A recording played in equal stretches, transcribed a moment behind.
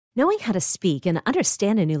Knowing how to speak and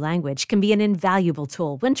understand a new language can be an invaluable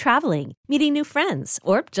tool when traveling, meeting new friends,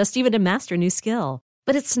 or just even to master a new skill.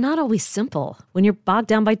 But it's not always simple when you're bogged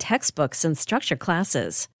down by textbooks and structured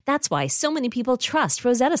classes. That's why so many people trust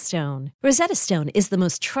Rosetta Stone. Rosetta Stone is the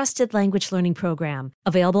most trusted language learning program,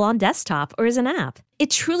 available on desktop or as an app. It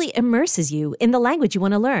truly immerses you in the language you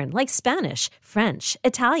want to learn, like Spanish, French,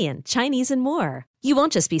 Italian, Chinese, and more. You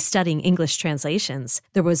won't just be studying English translations.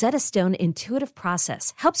 The Rosetta Stone intuitive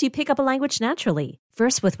process helps you pick up a language naturally,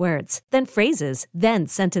 first with words, then phrases, then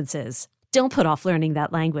sentences. Don't put off learning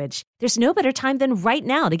that language. There's no better time than right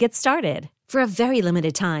now to get started. For a very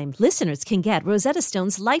limited time, listeners can get Rosetta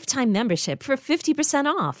Stone's lifetime membership for 50%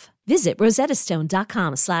 off. Visit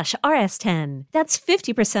rosettastone.com/rs10. That's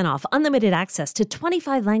 50% off unlimited access to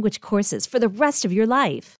 25 language courses for the rest of your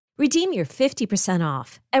life. Redeem your 50%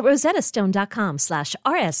 off at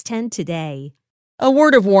rosettastone.com/rs10 today. A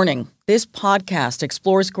word of warning. This podcast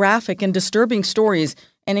explores graphic and disturbing stories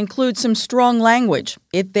and includes some strong language.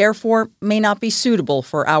 It therefore may not be suitable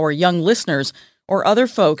for our young listeners or other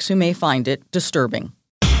folks who may find it disturbing.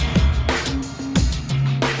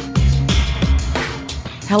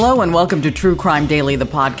 Hello and welcome to True Crime Daily, the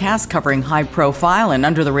podcast covering high-profile and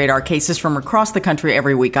under-the-radar cases from across the country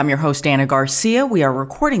every week. I'm your host, Anna Garcia. We are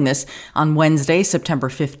recording this on Wednesday, September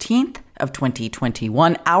 15th of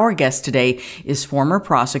 2021. Our guest today is former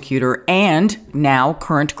prosecutor and now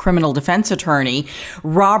current criminal defense attorney,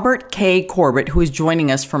 Robert K. Corbett, who is joining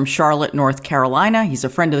us from Charlotte, North Carolina. He's a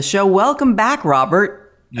friend of the show. Welcome back,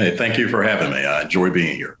 Robert. Hey, thank you for having me. I enjoy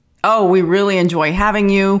being here. Oh, we really enjoy having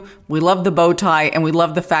you. We love the bow tie, and we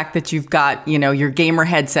love the fact that you've got, your gamer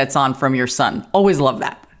headsets on from your son. Always love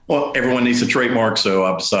that. Well, everyone needs a trademark, so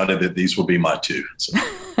I've decided that these will be my two. So.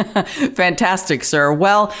 Fantastic, sir.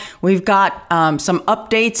 Well, we've got some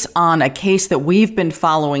updates on a case that we've been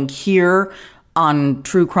following here on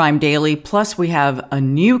True Crime Daily. Plus, we have a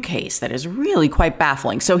new case that is really quite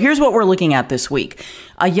baffling. So here's what we're looking at this week.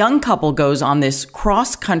 A young couple goes on this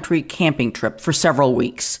cross-country camping trip for several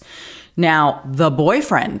weeks. Now, the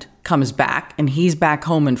boyfriend comes back, and he's back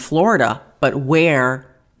home in Florida. But where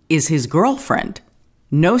is his girlfriend?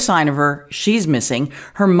 No sign of her. She's missing.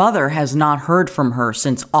 Her mother has not heard from her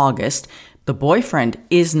since August. The boyfriend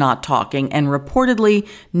is not talking and reportedly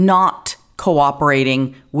not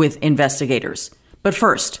cooperating with investigators. But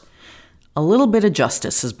first, a little bit of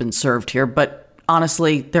justice has been served here, but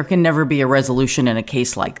honestly, there can never be a resolution in a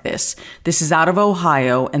case like this. This is out of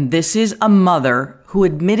Ohio, and this is a mother who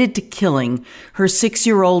admitted to killing her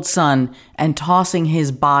 6-year-old son and tossing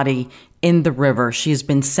his body in the river. She has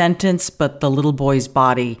been sentenced, but the little boy's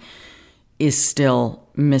body is still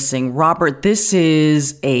missing. Robert, this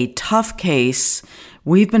is a tough case.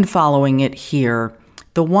 We've been following it here.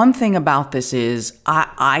 The one thing about this is,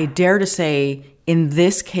 I dare to say, in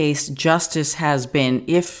this case, justice has been,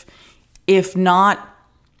 if not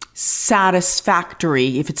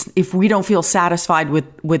satisfactory, if we don't feel satisfied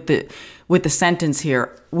with the sentence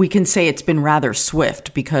here, we can say it's been rather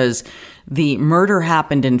swift, because the murder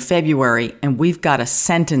happened in February and we've got a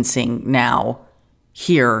sentencing now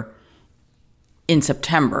here in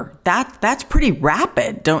September. That's pretty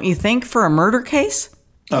rapid, don't you think, for a murder case?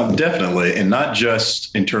 Definitely. And not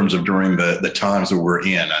just in terms of during the times that we're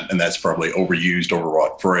in, and that's probably overused,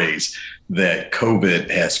 overwrought phrase, that COVID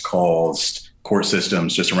has caused court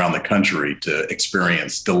systems just around the country to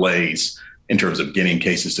experience delays in terms of getting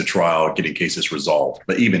cases to trial, getting cases resolved.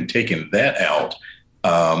 But even taking that out,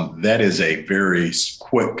 that is a very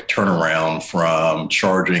quick turnaround from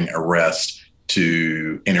charging arrest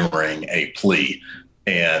to entering a plea.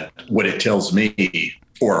 And what it tells me,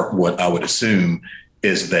 or what I would assume,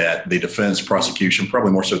 is that the defense, prosecution,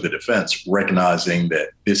 probably more so the defense, recognizing that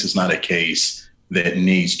this is not a case that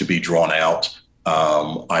needs to be drawn out,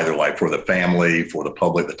 either like for the family, for the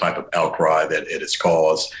public, the type of outcry that it has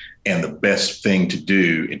caused. And the best thing to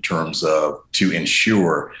do in terms of to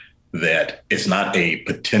ensure that it's not a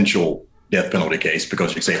potential death penalty case,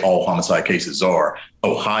 because you say all homicide cases are,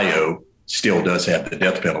 Ohio still does have the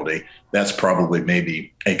death penalty. That's probably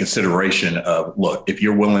maybe a consideration of, look, if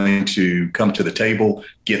you're willing to come to the table,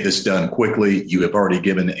 get this done quickly, you have already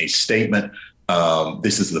given a statement.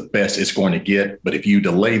 This is the best it's going to get. But if you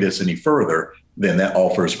delay this any further, then that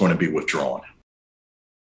offer is going to be withdrawn.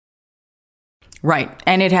 Right.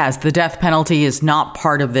 And it has. The death penalty is not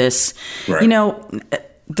part of this. Right. You know,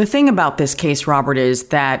 the thing about this case, Robert, is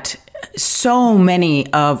that so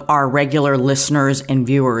many of our regular listeners and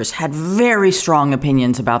viewers had very strong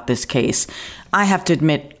opinions about this case. I have to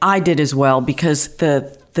admit, I did as well, because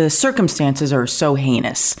the circumstances are so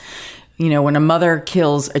heinous. You know, when a mother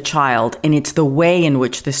kills a child, and it's the way in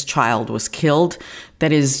which this child was killed,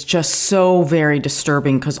 that is just so very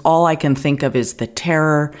disturbing, because all I can think of is the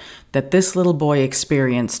terror that this little boy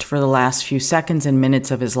experienced for the last few seconds and minutes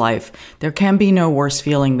of his life. There can be no worse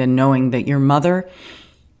feeling than knowing that your mother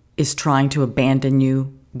is trying to abandon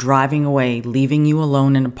you, driving away, leaving you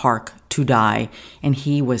alone in a park to die, and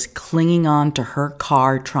he was clinging on to her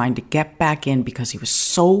car, trying to get back in because he was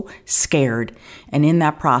so scared. And in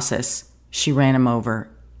that process, she ran him over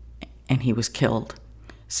and he was killed.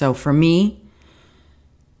 So for me,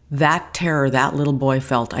 that terror that little boy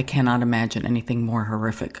felt, I cannot imagine anything more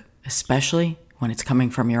horrific, especially when it's coming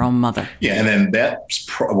from your own mother. Yeah, and then that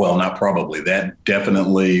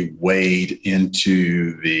definitely weighed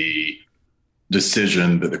into the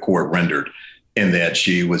decision that the court rendered, in that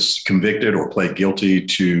she was convicted or pled guilty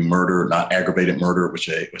to murder, not aggravated murder, which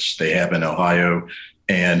they have in Ohio.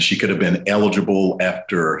 And she could have been eligible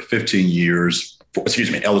after 15 years,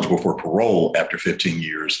 eligible for parole after 15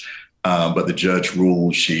 years. But the judge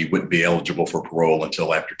ruled she wouldn't be eligible for parole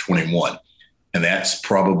until after 21. And that's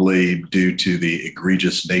probably due to the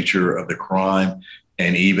egregious nature of the crime.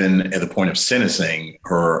 And even at the point of sentencing,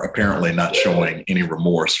 her apparently not showing any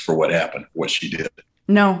remorse for what happened, what she did.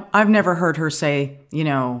 No, I've never heard her say,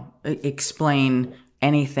 explain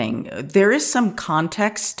anything. There is some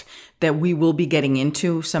context that we will be getting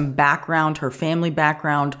into, some background, her family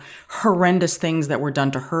background, horrendous things that were done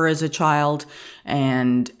to her as a child.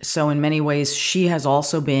 And so in many ways, she has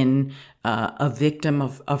also been a victim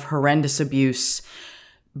of horrendous abuse.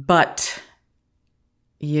 But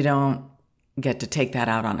you don't get to take that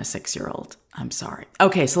out on a 6-year-old. I'm sorry.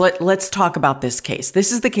 Okay, so let's talk about this case.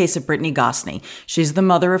 This is the case of Brittany Gosney. She's the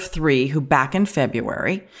mother of 3 who back in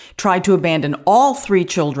February tried to abandon all 3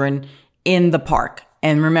 children in the park.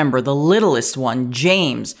 And remember, the littlest one,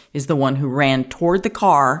 James, is the one who ran toward the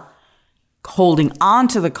car, holding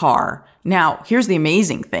onto the car. Now, here's the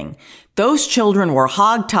amazing thing. Those children were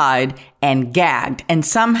hogtied and gagged, and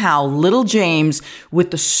somehow little James,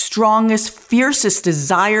 with the strongest, fiercest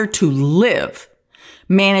desire to live,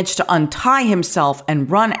 managed to untie himself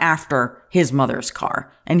and run after his mother's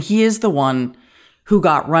car. And he is the one who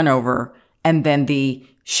got run over, and then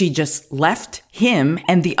she just left him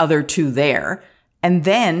and the other 2 there, and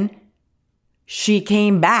then she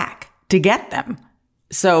came back to get them.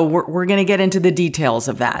 So we're going to get into the details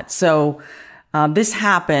of that. So this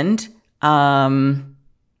happened, and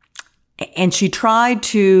she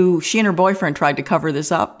and her boyfriend tried to cover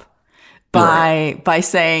this up by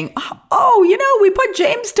saying, we put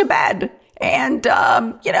James to bed, and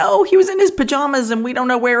he was in his pajamas and we don't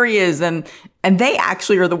know where he is. And they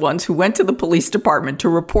actually are the ones who went to the police department to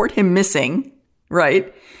report him missing,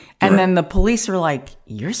 right? And then the police are like,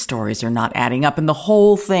 your stories are not adding up. And the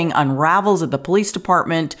whole thing unravels at the police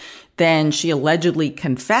department. Then she allegedly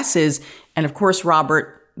confesses. And of course,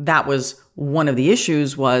 Robert, that was one of the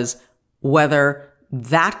issues, was whether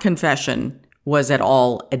that confession was at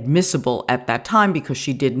all admissible at that time, because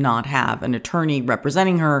she did not have an attorney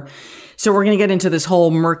representing her. So we're going to get into this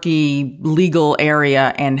whole murky legal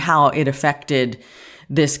area and how it affected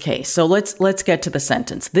this case. So let's get to the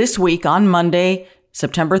sentence. This week on Monday,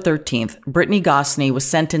 September 13th, Brittany Gosney was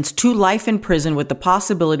sentenced to life in prison with the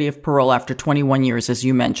possibility of parole after 21 years, as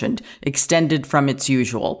you mentioned, extended from its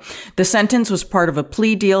usual. The sentence was part of a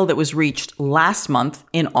plea deal that was reached last month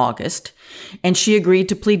in August, and she agreed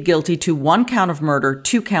to plead guilty to 1 count of murder,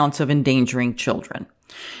 2 counts of endangering children.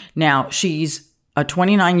 Now, she's a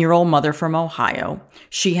 29-year-old mother from Ohio.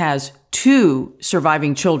 She has 2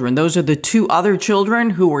 surviving children. Those are the 2 other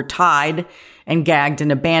children who were tied and gagged and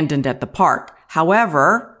abandoned at the park.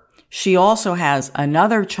 However, she also has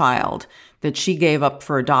another child that she gave up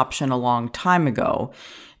for adoption a long time ago.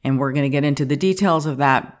 And we're going to get into the details of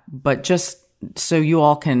that. But just so you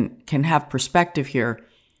all can have perspective here,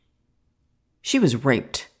 she was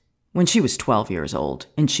raped when she was 12 years old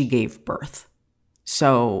and she gave birth.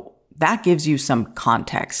 So that gives you some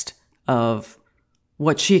context of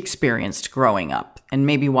what she experienced growing up and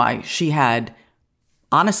maybe why she had,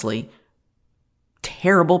 honestly,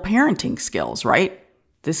 terrible parenting skills, right?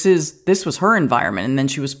 This was her environment. And then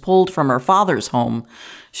she was pulled from her father's home.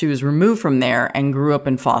 She was removed from there and grew up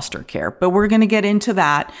in foster care. But we're going to get into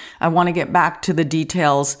that. I want to get back to the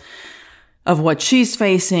details of what she's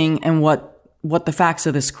facing and what the facts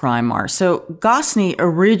of this crime are. So Gosney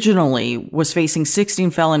originally was facing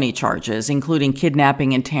 16 felony charges, including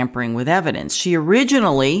kidnapping and tampering with evidence. She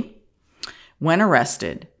originally, when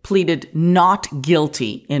arrested, pleaded not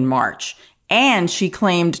guilty in March. And she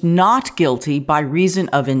claimed not guilty by reason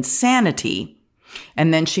of insanity.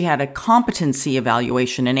 And then she had a competency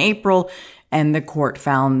evaluation in April, and the court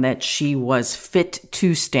found that she was fit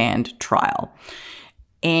to stand trial.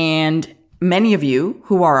 And many of you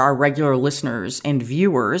who are our regular listeners and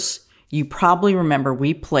viewers, you probably remember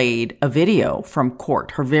we played a video from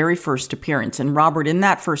court, her very first appearance. And Robert, in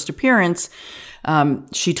that first appearance,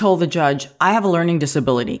 she told the judge, I have a learning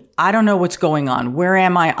disability. I don't know what's going on. Where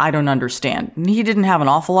am I? I don't understand. And he didn't have an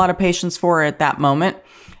awful lot of patience for her at that moment.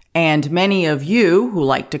 And many of you who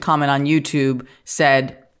like to comment on YouTube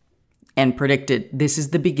said and predicted this is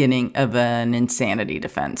the beginning of an insanity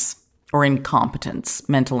defense or incompetence,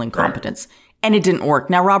 mental incompetence. Right. And it didn't work.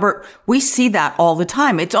 Now, Robert, we see that all the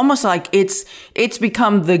time. It's almost like it's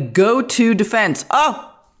become the go-to defense.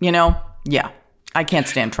 Oh, yeah, I can't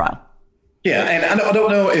stand trial. Yeah, and I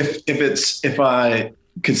don't know if I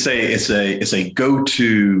could say it's a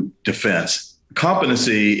go-to defense.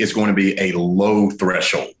 Competency is going to be a low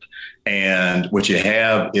threshold. And what you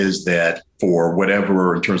have is that for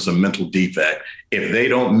whatever in terms of mental defect, if they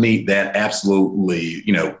don't meet that absolutely,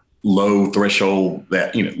 low threshold,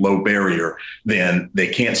 that, low barrier, then they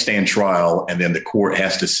can't stand trial. And then the court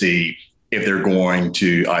has to see if they're going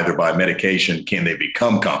to either by medication, can they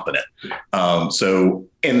become competent? Perhaps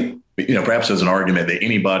as an argument that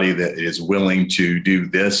anybody that is willing to do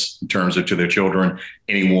this in terms of to their children,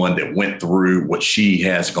 anyone that went through what she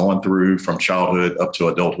has gone through from childhood up to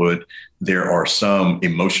adulthood, there are some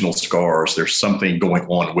emotional scars. There's something going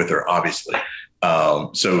on with her, obviously.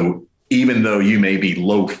 So even though you may be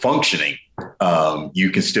low functioning,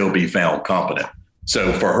 you can still be found competent.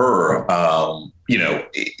 So for her,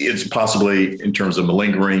 it's possibly in terms of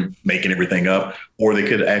malingering, making everything up, or they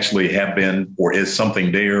could actually have been or is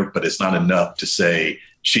something there, but it's not enough to say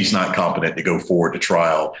she's not competent to go forward to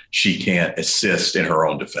trial. She can't assist in her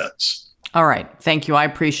own defense. All right. Thank you. I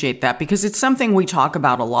appreciate that because it's something we talk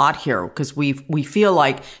about a lot here because we feel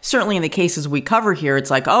like certainly in the cases we cover here, it's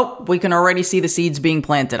like, oh, we can already see the seeds being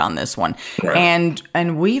planted on this one. Right.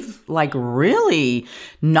 And we've really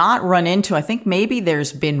not run into, I think maybe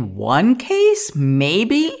there's been one case,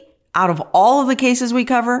 maybe out of all of the cases we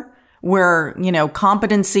cover where,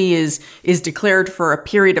 competency is declared for a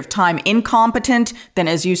period of time incompetent, then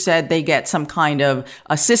as you said, they get some kind of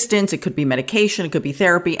assistance. It could be medication, it could be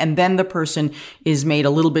therapy, and then the person is made a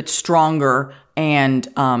little bit stronger and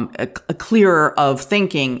a clearer of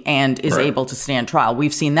thinking and is able to stand trial.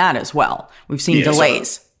 We've seen that as well. We've seen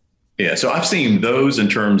delays. So I've seen those in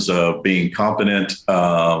terms of being competent,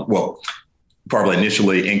 probably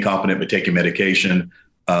initially incompetent but taking medication.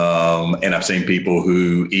 And I've seen people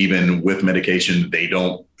who, even with medication, they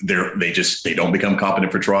don't become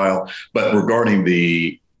competent for trial. But regarding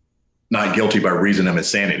the not guilty by reason of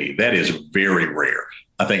insanity, that is very rare.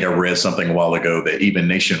 I think I read something a while ago that even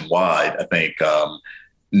nationwide, I think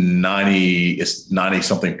 90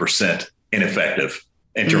 something percent ineffective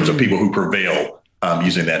in terms of people who prevail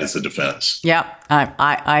using that as a defense. Yeah,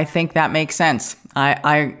 I think that makes sense.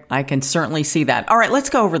 I can certainly see that. All right, let's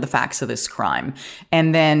go over the facts of this crime.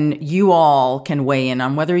 And then you all can weigh in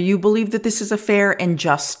on whether you believe that this is a fair and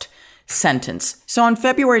just sentence. So on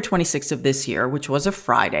February 26th of this year, which was a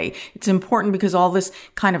Friday, it's important because all this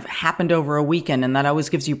kind of happened over a weekend, and that always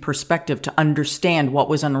gives you perspective to understand what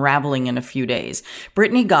was unraveling in a few days.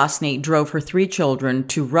 Brittany Gosney drove her 3 children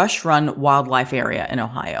to Rush Run Wildlife Area in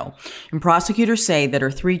Ohio. And prosecutors say that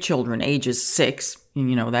her 3 children, ages 6,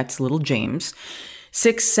 that's little James,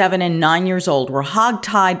 6, 7, and 9 years old, were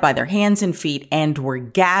hogtied by their hands and feet and were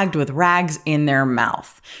gagged with rags in their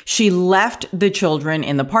mouth. She left the children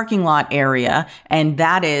in the parking lot area, and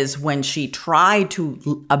that is when she tried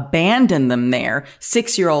to abandon them there.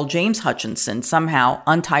 6-year-old James Hutchinson somehow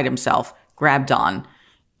untied himself, grabbed on,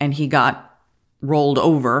 and he got rolled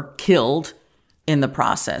over, killed in the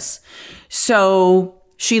process. So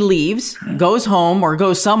she leaves, goes home or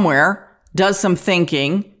goes somewhere, does some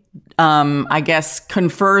thinking, I guess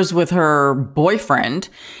confers with her boyfriend,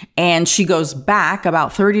 and she goes back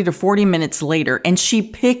about 30 to 40 minutes later and she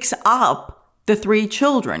picks up the 3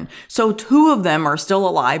 children. So 2 of them are still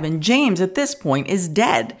alive and James at this point is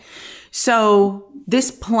dead. So this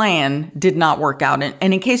plan did not work out.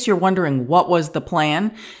 And in case you're wondering what was the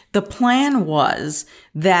plan was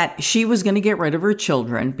that she was going to get rid of her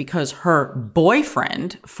children because her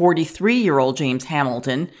boyfriend, 43-year-old James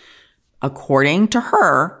Hamilton, according to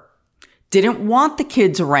her, didn't want the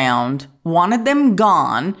kids around, wanted them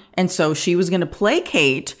gone, and so she was going to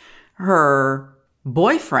placate her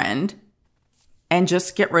boyfriend and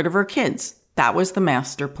just get rid of her kids. That was the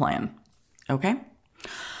master plan. Okay?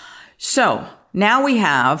 So now we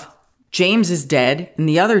have James is dead and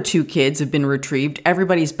the other 2 kids have been retrieved.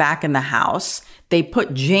 Everybody's back in the house. They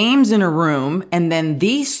put James in a room, and then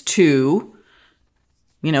these 2,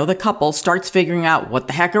 the couple starts figuring out what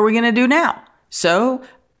the heck are we going to do now? So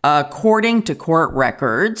according to court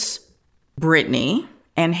records, Brittany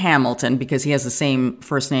and Hamilton, because he has the same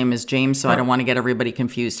first name as James, so I don't want to get everybody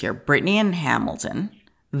confused here. Brittany and Hamilton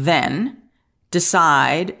then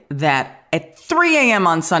decide that at 3 a.m.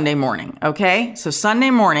 on Sunday morning, okay? So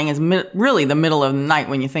Sunday morning is really the middle of the night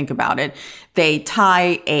when you think about it. They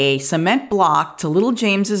tie a cement block to little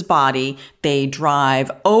James's body. They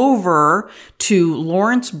drive over to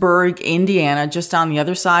Lawrenceburg, Indiana, just on the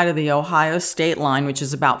other side of the Ohio state line, which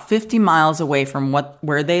is about 50 miles away from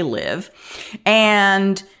where they live.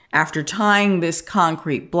 And after tying this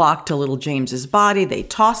concrete block to little James's body, they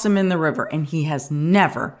toss him in the river, and he has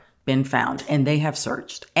never been found. And they have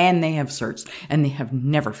searched, and they have searched, and they have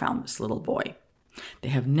never found this little boy. They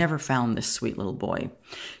have never found this sweet little boy.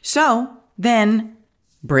 So then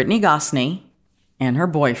Brittany Gosney and her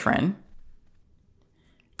boyfriend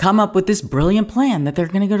come up with this brilliant plan that they're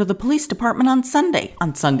going to go to the police department on Sunday.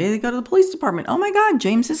 On Sunday, they go to the police department. Oh my God,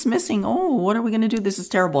 James is missing. Oh, what are we going to do? This is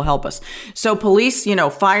terrible. Help us. So police,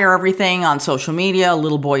 fire everything on social media. A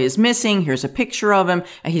little boy is missing. Here's a picture of him.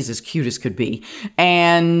 He's as cute as could be.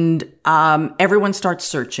 And everyone starts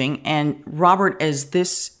searching. And Robert, as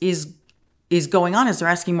this is going on, as they're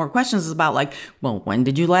asking more questions about when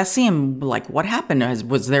did you last see him? What happened?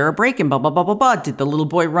 Was there a break-in? Blah, blah, blah, blah, blah. Did the little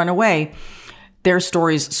boy run away? Their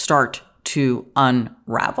stories start to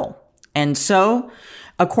unravel. And so,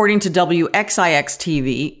 according to WXIX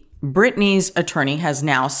TV, Brittany's attorney has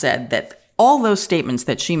now said that all those statements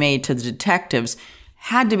that she made to the detectives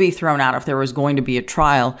had to be thrown out if there was going to be a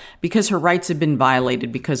trial because her rights had been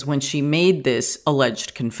violated, because when she made this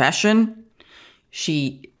alleged confession,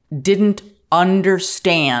 she didn't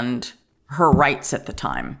understand her rights at the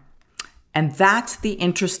time. And that's the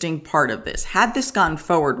interesting part of this. Had this gone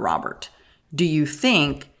forward, Robert, do you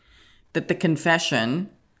think that the confession,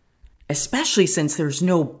 especially since there's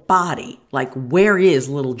no body, where is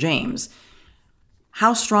little James,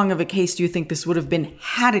 how strong of a case do you think this would have been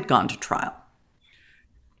had it gone to trial?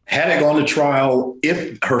 Had it gone to trial,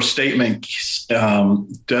 if her statement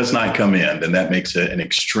does not come in, then that makes it an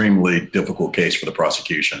extremely difficult case for the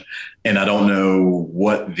prosecution. And I don't know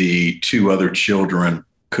what the two other children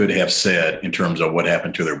could have said in terms of what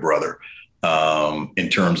happened to their brother. In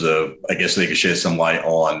terms of, I guess they could shed some light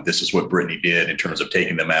on this is what Brittany did in terms of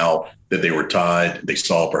taking them out, that they were tied. They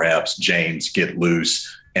saw perhaps James get loose,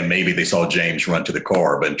 and maybe they saw James run to the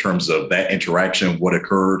car. But in terms of that interaction, what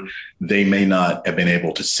occurred, they may not have been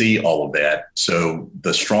able to see all of that. So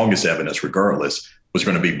the strongest evidence, regardless, was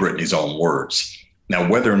going to be Brittany's own words. Now,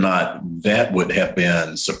 whether or not that would have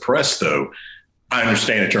been suppressed, though, I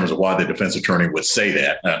understand in terms of why the defense attorney would say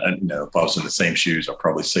that. If I was in the same shoes, I'd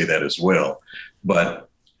probably say that as well. But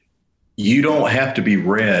you don't have to be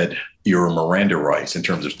read your Miranda rights in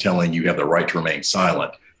terms of telling you have the right to remain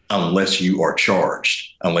silent unless you are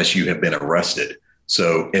charged, unless you have been arrested.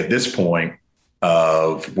 So at this point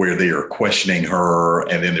of where they are questioning her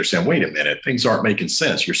and then they're saying, wait a minute, things aren't making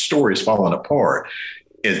sense. Your story is falling apart.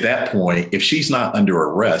 At that point, if she's not under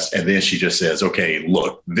arrest and then she just says, okay,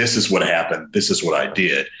 look, this is what happened. This is what I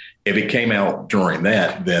did. If it came out during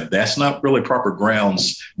that, then that's not really proper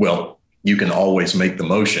grounds. Well, you can always make the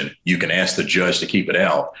motion. You can ask the judge to keep it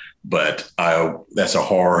out, but that's a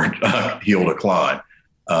hard hill to climb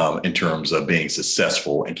in terms of being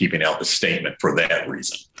successful and keeping out the statement for that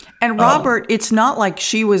reason. And Robert, it's not like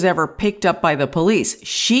she was ever picked up by the police.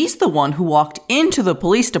 She's the one who walked into the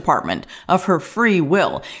police department of her free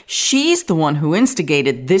will. She's the one who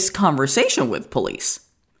instigated this conversation with police.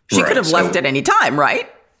 She could have left at any time, right?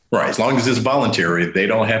 Right. As long as it's voluntary, they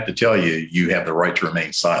don't have to tell you you have the right to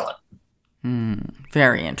remain silent.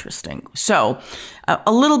 Very interesting. So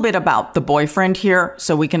a little bit about the boyfriend here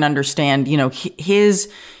so we can understand, his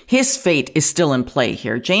fate is still in play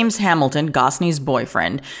here. James Hamilton, Gosney's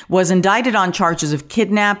boyfriend, was indicted on charges of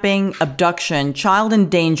kidnapping, abduction, child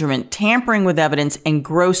endangerment, tampering with evidence, and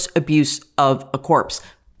gross abuse of a corpse,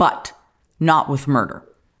 but not with murder.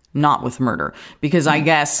 Not with murder. Because I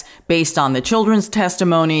guess based on the children's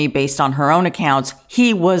testimony, based on her own accounts,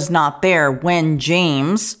 he was not there when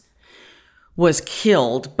James was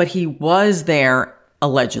killed, but he was there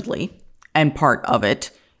allegedly and part of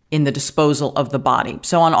it in the disposal of the body.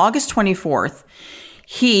 So on August 24th,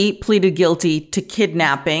 he pleaded guilty to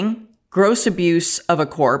kidnapping, gross abuse of a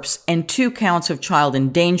corpse, and 2 counts of child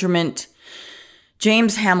endangerment.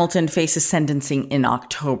 James Hamilton faces sentencing in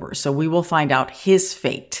October, so we will find out his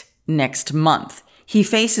fate next month. He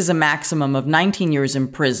faces a maximum of 19 years in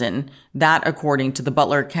prison, that according to the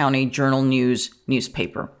Butler County Journal-News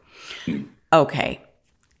newspaper. Okay,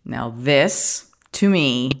 now this, to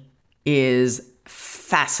me, is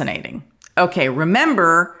fascinating. Okay,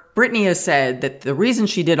 remember, Brittany has said that the reason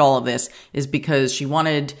she did all of this is because she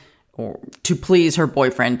wanted or to please her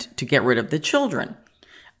boyfriend to get rid of the children.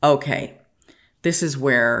 Okay, this is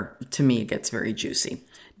where, to me, it gets very juicy.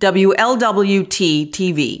 WLWT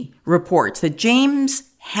TV reports that James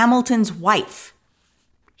Hamilton's wife,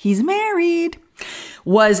 he's married,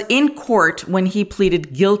 was in court when he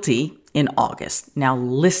pleaded guilty in August. Now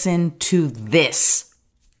listen to this.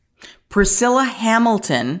 Priscilla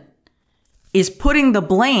Hamilton is putting the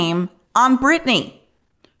blame on Brittany.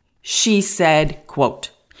 She said, quote,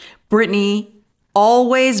 "Brittany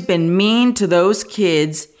always been mean to those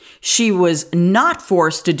kids. She was not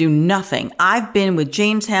forced to do nothing. I've been with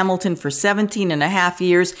James Hamilton for 17 and a half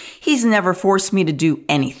years. He's never forced me to do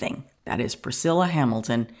anything." That is Priscilla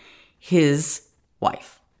Hamilton, his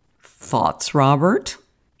wife. Thoughts, Robert?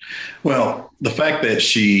 Well, the fact that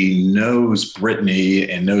she knows Brittany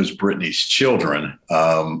and knows Brittany's children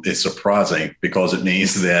is surprising, because it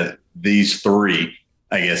means that these three,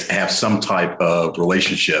 I guess, have some type of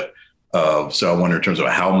relationship. So I wonder, in terms of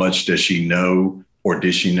how much does she know, or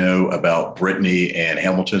did she know about Brittany and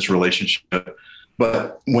Hamilton's relationship?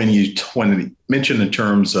 But when you mention in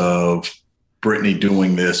terms of Brittany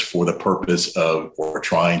doing this for the purpose of, or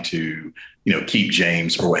trying to, keep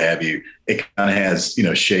James or what have you, it kind of has,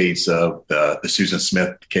 shades of the Susan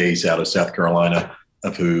Smith case out of South Carolina,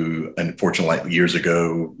 of who, unfortunately, years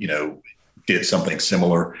ago, did something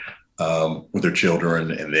similar with their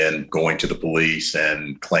children, and then going to the police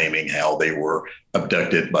and claiming how they were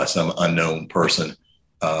abducted by some unknown person,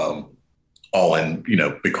 all in,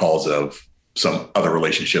 because of some other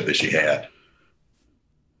relationship that she had.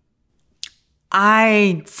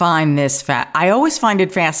 I find this I always find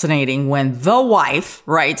it fascinating when the wife,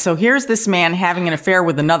 right? So here's this man having an affair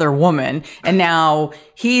with another woman, and now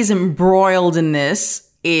he's embroiled in this,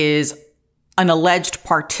 is an alleged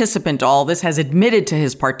participant. All this, has admitted to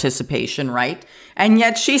his participation, right? And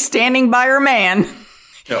yet she's standing by her man.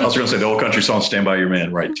 Yeah, I was going to say the old country song, "Stand by Your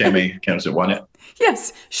Man," right? Tammy, can't say why not?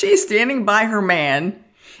 Yes, she's standing by her man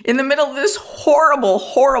in the middle of this horrible,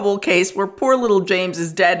 horrible case where poor little James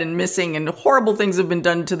is dead and missing, and horrible things have been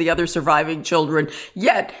done to the other surviving children.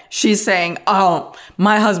 Yet she's saying, "Oh,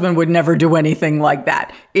 my husband would never do anything like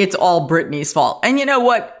that. It's all Brittany's fault." And you know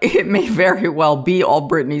what? It may very well be all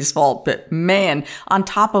Brittany's fault, but man, on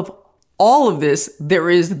top of all of this, there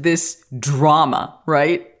is this drama,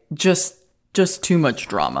 right? Just too much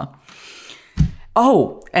drama.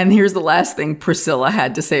 Oh, and here's the last thing Priscilla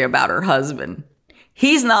had to say about her husband.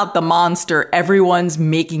 He's not the monster everyone's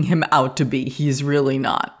making him out to be. He's really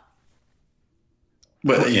not.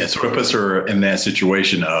 But yeah, it sort of puts her in that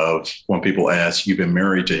situation of, when people ask, "You've been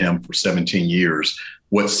married to him for 17 years.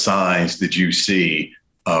 What signs did you see,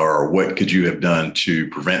 or what could you have done to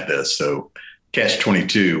prevent this?" So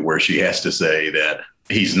catch-22, where she has to say that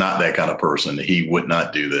he's not that kind of person. He would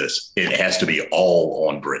not do this. It has to be all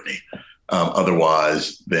on Brittany.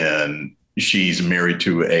 Otherwise, then she's married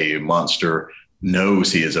to a monster,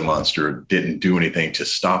 knows he is a monster, didn't do anything to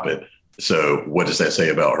stop it. So what does that say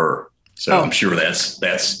about her? So I'm sure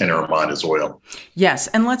that's in her mind as well. Yes.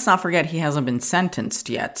 And let's not forget, he hasn't been sentenced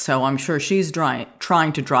yet. So I'm sure she's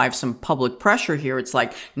trying to drive some public pressure here. It's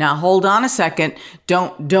like, now hold on a second.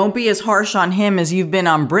 Don't be as harsh on him as you've been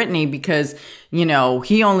on Brittany, because,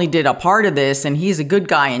 he only did a part of this and he's a good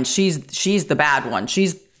guy and she's the bad one.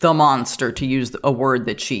 She's the monster, to use a word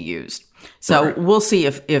that she used. So right. We'll see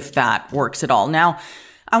if that works at all. Now,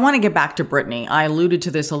 I want to get back to Brittany. I alluded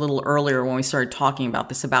to this a little earlier when we started talking about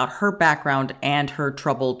this, about her background and her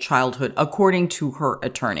troubled childhood, according to her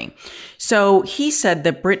attorney. So he said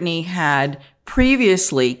that Brittany had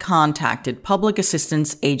previously contacted public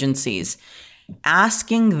assistance agencies,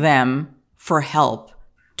 asking them for help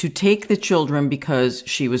to take the children because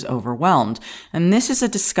she was overwhelmed. And this is a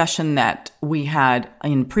discussion that we had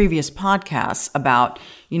in previous podcasts about,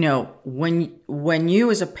 when you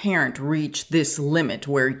as a parent reach this limit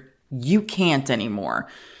where you can't anymore,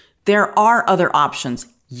 there are other options.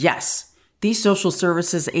 Yes, these social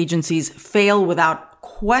services agencies fail without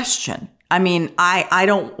question. I mean, I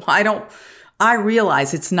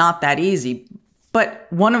realize it's not that easy. But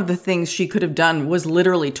one of the things she could have done was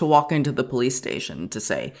literally to walk into the police station to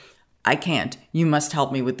say, "I can't, you must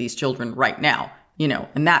help me with these children right now,"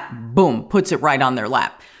 and that, boom, puts it right on their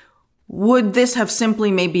lap. Would this have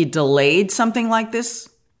simply maybe delayed something like this?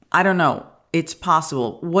 I don't know. It's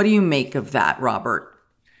possible. What do you make of that, Robert?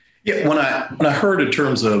 Yeah, when I heard in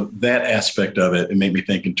terms of that aspect of it, it made me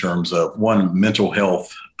think in terms of, one, mental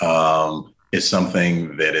health is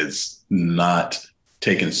something that is not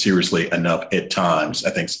taken seriously enough at times. I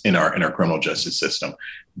think in our criminal justice system,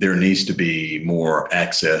 there needs to be more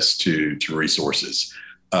access to resources.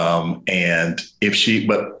 And if she,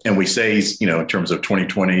 and we say, in terms of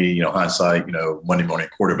 2020, hindsight, Monday morning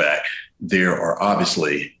quarterback, there are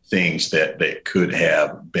obviously things that could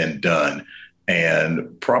have been done.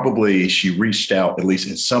 And probably she reached out, at least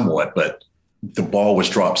in somewhat, but the ball was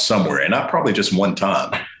dropped somewhere, and not probably just one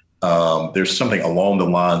time. There's something along the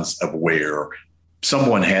lines of where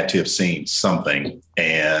someone had to have seen something,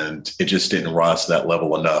 and it just didn't rise to that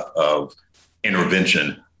level enough of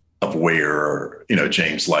intervention of where,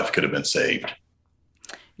 James' life could have been saved.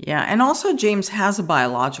 Yeah. And also James has a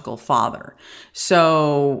biological father.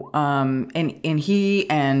 So, and he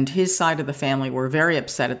and his side of the family were very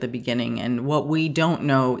upset at the beginning. And what we don't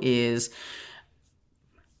know is,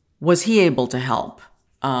 was he able to help?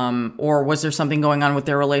 Or was there something going on with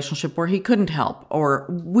their relationship where he couldn't help? Or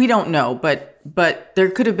we don't know, but there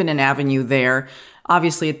could have been an avenue there.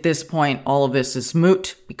 Obviously, at this point, all of this is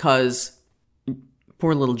moot because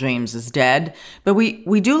poor little James is dead. But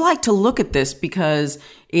we do like to look at this because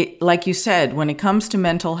it, like you said, when it comes to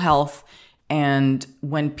mental health and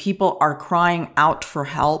when people are crying out for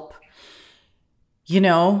help,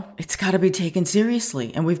 it's got to be taken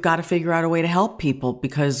seriously. And we've got to figure out a way to help people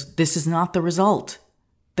because this is not the result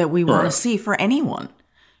that we want to see for anyone.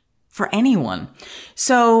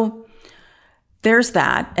 So there's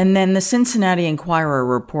that. And then the Cincinnati Enquirer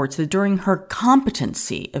reports that during her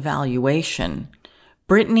competency evaluation,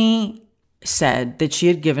 Brittany said that she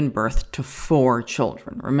had given birth to 4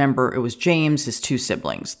 children. Remember, it was James, his 2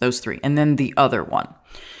 siblings, those 3, and then the other one.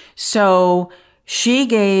 So she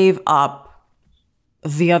gave up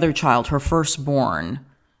the other child, her firstborn,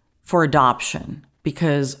 for adoption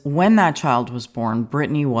because when that child was born,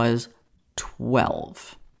 Brittany was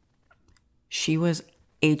 12. She was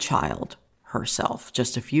a child herself,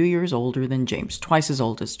 just a few years older than James, twice as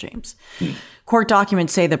old as James. Court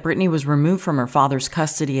documents say that Brittany was removed from her father's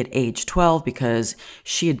custody at age 12 because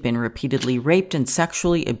she had been repeatedly raped and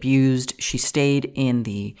sexually abused. She stayed in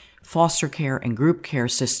the foster care and group care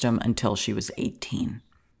system until she was 18.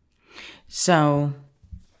 So,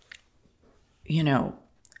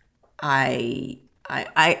 I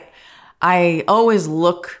always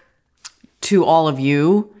look to all of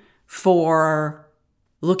you for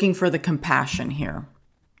looking for the compassion here.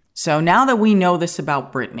 So now that we know this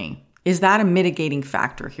about Brittany, is that a mitigating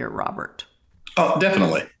factor here, Robert? Oh,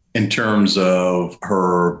 definitely. In terms of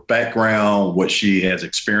her background, what she has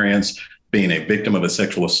experienced, being a victim of a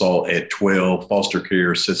sexual assault at 12, foster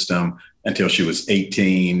care system until she was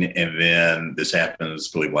 18. And then this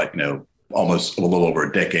happens, I believe, almost a little over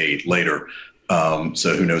a decade later.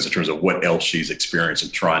 So who knows in terms of what else she's experienced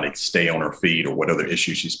and trying to stay on her feet or what other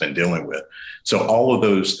issues she's been dealing with. So all of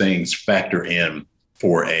those things factor in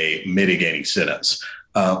for a mitigating sentence.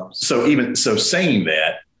 So saying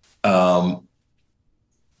that,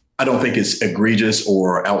 I don't think it's egregious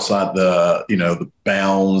or outside the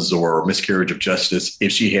bounds or miscarriage of justice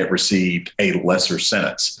if she had received a lesser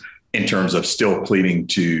sentence in terms of still pleading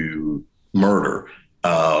to murder,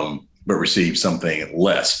 but received something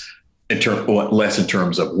less. Less in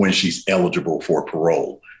terms of when she's eligible for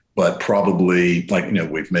parole, but probably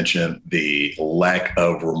we've mentioned the lack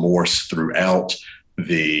of remorse throughout,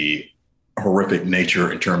 the horrific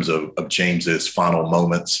nature in terms of James's final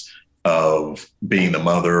moments of being the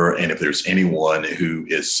mother. And if there's anyone who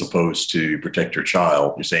is supposed to protect her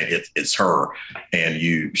child, you're saying it's her,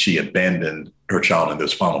 and she abandoned her child in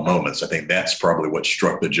those final moments. I think that's probably what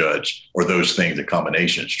struck the judge, or those things in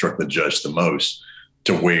combination struck the judge the most,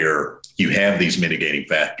 to where you have these mitigating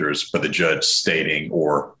factors, but the judge stating,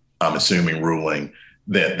 or I'm assuming ruling,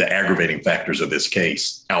 that the aggravating factors of this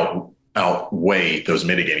case outweigh those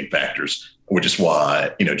mitigating factors, which is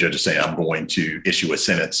why, judges say, I'm going to issue a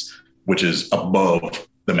sentence which is above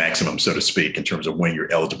the maximum, so to speak, in terms of when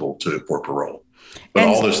you're eligible for parole. But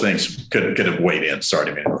all those things could have weighed in. Sorry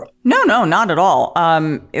to interrupt. No, not at all.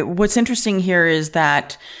 What's interesting here is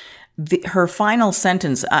that her final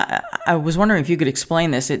sentence, I was wondering if you could explain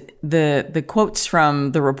this. The quotes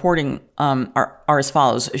from the reporting are as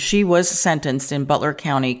follows. She was sentenced in Butler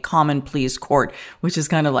County Common Pleas Court, which is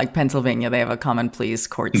kind of like Pennsylvania. They have a Common Pleas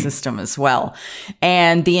Court system as well.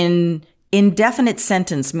 And the indefinite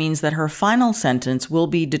sentence means that her final sentence will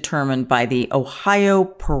be determined by the Ohio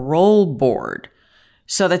Parole Board.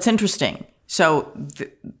 So that's interesting. So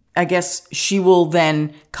I guess she will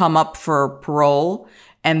then come up for parole,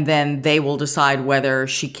 and then they will decide whether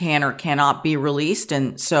she can or cannot be released.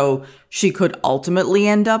 And so she could ultimately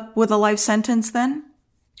end up with a life sentence then?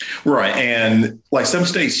 Right. And like some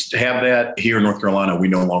states have that, here in North Carolina, we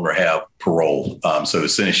no longer have parole. So the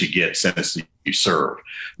sentence you get, sentence you serve.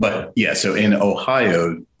 But yeah, so in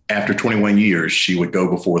Ohio, after 21 years, she would go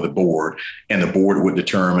before the board, and the board would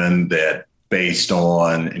determine that based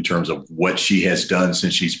on, in terms of what she has done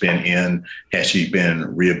since she's been in, has she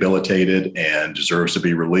been rehabilitated and deserves to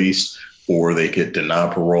be released, or they could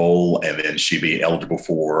deny parole and then she'd be eligible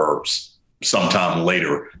for sometime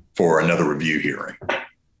later for another review hearing.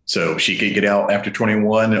 So she could get out after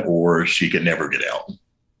 21 or she could never get out.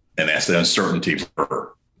 And that's the uncertainty for her.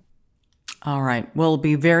 All right. Well, it'll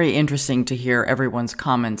be very interesting to hear everyone's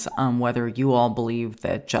comments on whether you all believe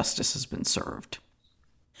that justice has been served.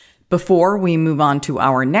 Before we move on to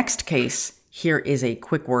our next case, here is a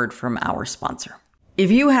quick word from our sponsor. If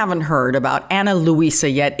you haven't heard about Ana Luisa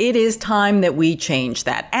yet, it is time that we change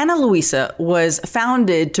that. Ana Luisa was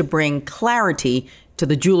founded to bring clarity to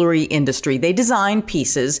the jewelry industry. They design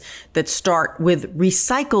pieces that start with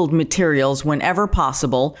recycled materials whenever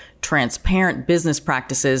possible, transparent business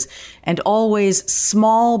practices, and always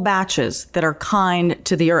small batches that are kind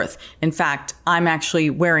to the earth. In fact, I'm actually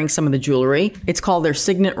wearing some of the jewelry. It's called their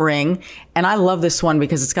signet ring, and I love this one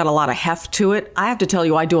because it's got a lot of heft to it. I have to tell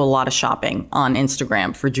you, I do a lot of shopping on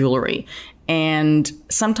Instagram for jewelry. And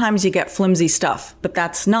sometimes you get flimsy stuff, but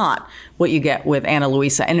that's not what you get with Ana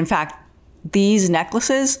Luisa. And in fact, these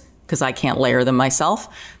necklaces, because I can't layer them myself,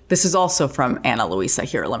 this is also from Ana Luisa.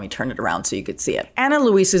 Here, let me turn it around so you could see it. Ana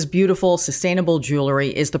Luisa's beautiful, sustainable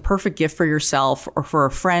jewelry is the perfect gift for yourself or for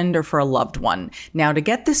a friend or for a loved one. Now, to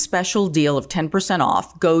get this special deal of 10%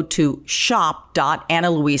 off, go to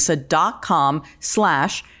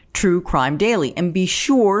shop.analuisa.com/truecrimedaily and be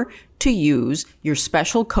sure to use your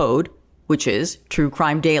special code, which is True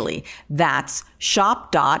Crime Daily. That's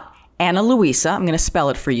shop.analuisa, I'm going to spell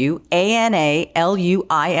it for you,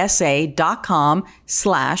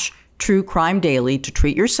 ANALUISA.com/True Crime Daily to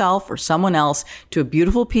treat yourself or someone else to a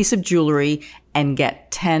beautiful piece of jewelry and get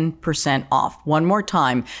 10% off. One more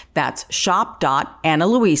time, that's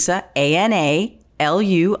shop.analuisa,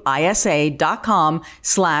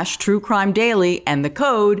 ANALUISA.com/True Crime Daily, and the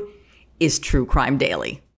code is True Crime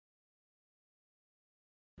Daily.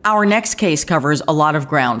 Our next case covers a lot of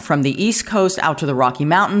ground, from the East Coast out to the Rocky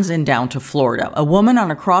Mountains and down to Florida. A woman on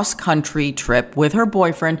a cross-country trip with her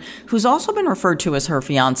boyfriend, who's also been referred to as her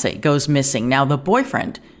fiance, goes missing. Now, the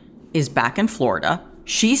boyfriend is back in Florida.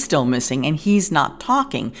 She's still missing, and he's not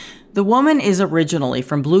talking. The woman is originally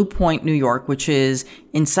from Blue Point, New York, which is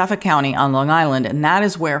in Suffolk County on Long Island, and that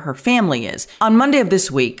is where her family is. On Monday of this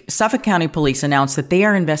week, Suffolk County police announced that they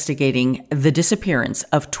are investigating the disappearance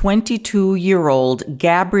of 22-year-old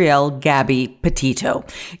Gabrielle "Gabby" Petito.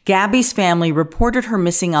 Gabby's family reported her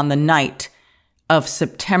missing on the night of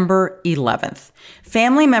September 11th.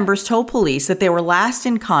 Family members told police that they were last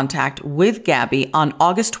in contact with Gabby on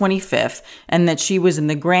August 25th and that she was in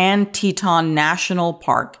the Grand Teton National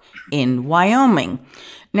Park in Wyoming.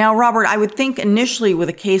 Now, Robert, I would think initially with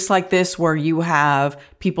a case like this where you have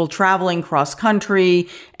people traveling cross country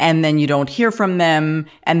and then you don't hear from them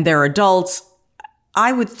and they're adults,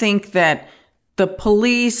 I would think that the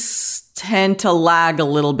police tend to lag a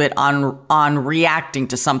little bit on reacting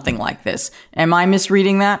to something like this. Am I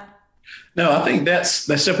misreading that? No, I think that's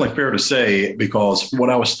definitely fair to say, because what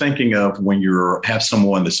I was thinking of when you have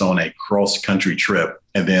someone that's on a cross-country trip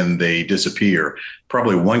and then they disappear,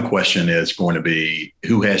 probably one question is going to be,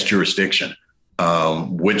 who has jurisdiction?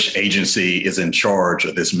 Which agency is in charge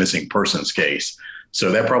of this missing persons case? So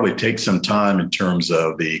that probably takes some time in terms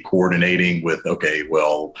of the coordinating with, okay,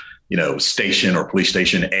 well, station or police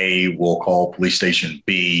station A will call police station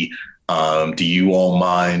B. Do you all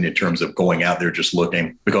mind in terms of going out there just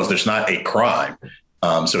looking? Because there's not a crime.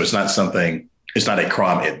 So it's not a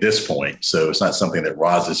crime at this point. So it's not something that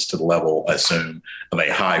rises to the level, I assume, of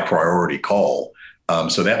a high priority call.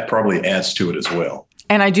 So that probably adds to it as well.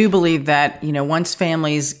 And I do believe that, once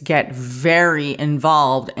families get very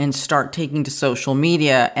involved and start taking to social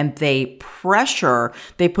media and they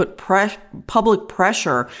put public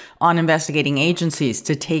pressure on investigating agencies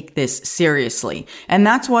to take this seriously. And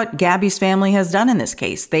that's what Gabby's family has done in this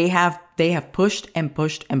case. They have pushed and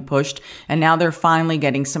pushed and pushed, and now they're finally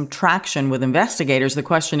getting some traction with investigators. The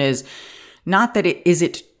question is not that is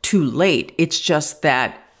it too late? It's just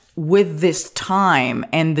that with this time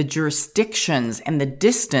and the jurisdictions and the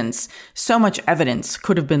distance, so much evidence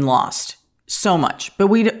could have been lost. So much. But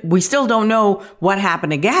we still don't know what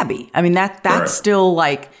happened to Gabby. I mean, that's right. Still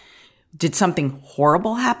like, did something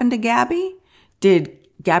horrible happen to Gabby? Did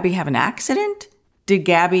Gabby have an accident? Did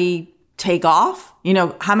Gabby take off?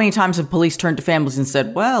 How many times have police turned to families and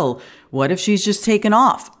said, well, what if she's just taken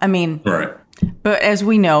off? I mean, right. But as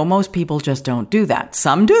we know, most people just don't do that.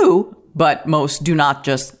 Some do, but most do not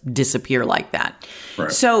just disappear like that.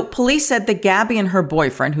 Right. So police said that Gabby and her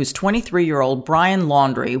boyfriend, who's 23-year-old Brian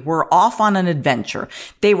Laundrie, were off on an adventure.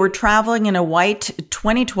 They were traveling in a white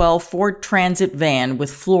 2012 Ford Transit van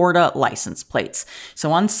with Florida license plates.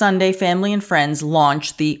 So on Sunday, family and friends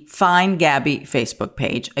launched the Find Gabby Facebook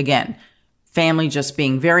page. Again, family just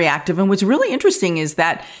being very active. And what's really interesting is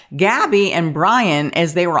that Gabby and Brian,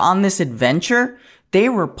 as they were on this adventure, they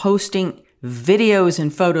were posting videos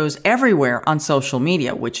and photos everywhere on social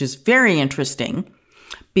media, which is very interesting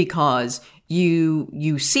because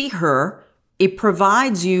you see her. It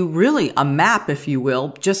provides you really a map, if you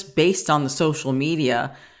will, just based on the social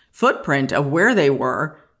media footprint of where they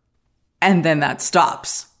were. And then that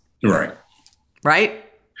stops. Right. Right?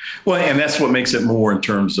 Well, and that's what makes it more in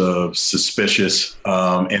terms of suspicious,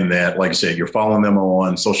 in that, like I said, you're following them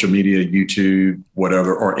on social media, YouTube,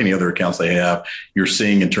 whatever, or any other accounts they have. You're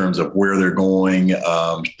seeing in terms of where they're going.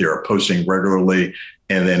 They're posting regularly,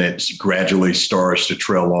 and then it gradually starts to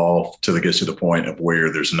trail off till it gets to the point of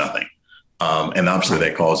where there's nothing. And obviously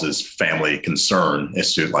that causes family concern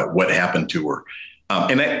as to like what happened to her.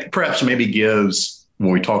 And that perhaps maybe gives, when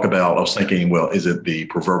we talk about, I was thinking, well, is it the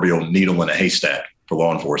proverbial needle in a haystack for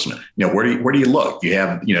law enforcement? Where do you look? You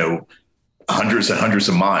have, hundreds and hundreds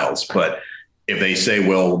of miles, but if they say,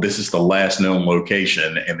 well, this is the last known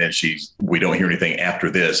location, and then we don't hear anything after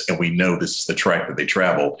this, and we know this is the track that they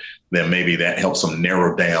traveled, then maybe that helps them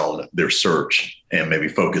narrow down their search and maybe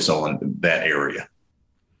focus on that area.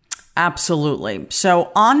 Absolutely.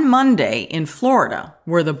 So on Monday in Florida,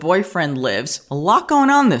 where the boyfriend lives, a lot going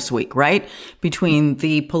on this week, right? Between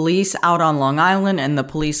the police out on Long Island and the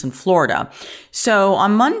police in Florida. So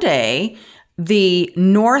on Monday, the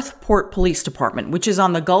Northport Police Department, which is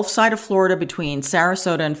on the Gulf side of Florida between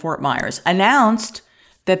Sarasota and Fort Myers, announced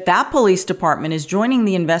that that police department is joining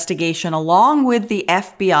the investigation along with the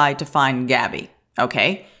FBI to find Gabby.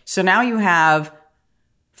 Okay. So now you have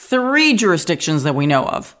 3 jurisdictions that we know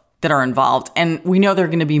of that are involved. And we know there are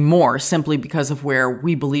going to be more simply because of where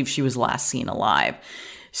we believe she was last seen alive.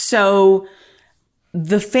 So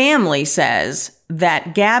the family says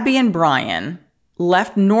that Gabby and Brian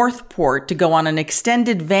left Northport to go on an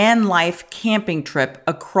extended VanLife camping trip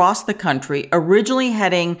across the country, originally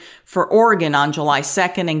heading for Oregon on July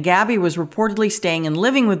 2nd. And Gabby was reportedly staying and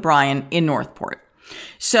living with Brian in Northport.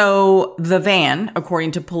 So the van,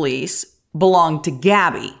 according to police, belonged to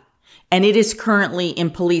Gabby, and it is currently in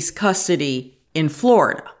police custody in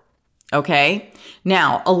Florida. Okay.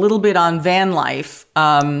 Now, a little bit on VanLife.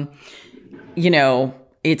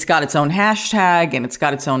 It's got its own hashtag and it's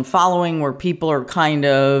got its own following where people are kind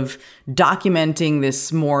of documenting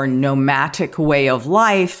this more nomadic way of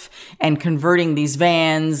life and converting these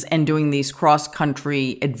vans and doing these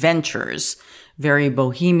cross-country adventures. Very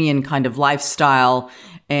bohemian kind of lifestyle.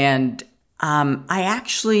 And I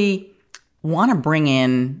actually want to bring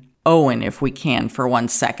in Owen, if we can, for 1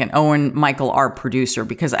 second. Owen Michael, our producer,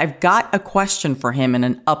 because I've got a question for him and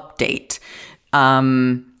an update.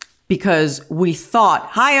 Because we thought,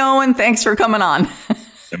 hi, Owen, thanks for coming on.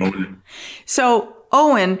 So,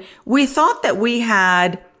 Owen, we thought that we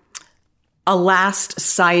had a last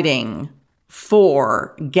sighting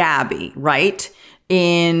for Gabby, right,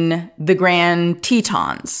 in the Grand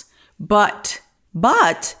Tetons. But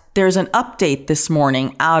there's an update this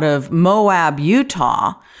morning out of Moab,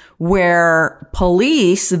 Utah, where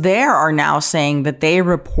police there are now saying that they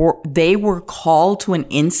were called to an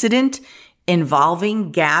incident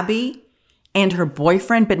involving Gabby and her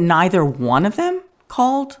boyfriend, but neither one of them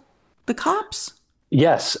called the cops?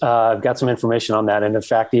 Yes, I've got some information on that. And in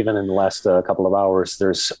fact, even in the last couple of hours,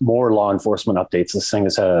 there's more law enforcement updates. This thing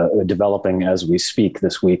is developing as we speak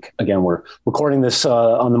this week. Again, we're recording this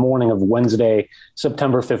on the morning of Wednesday,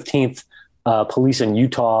 September 15th. Police in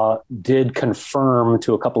Utah did confirm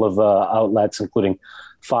to a couple of outlets, including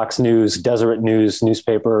Fox News, Deseret News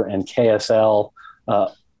newspaper, and KSL.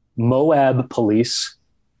 Moab police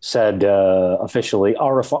said officially,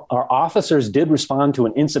 our officers did respond to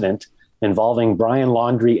an incident involving Brian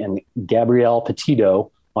Laundrie and Gabrielle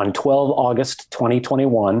Petito on 12 August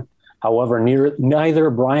 2021. However, neither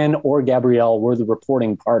Brian or Gabrielle were the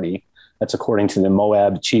reporting party. That's according to the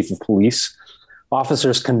Moab chief of police.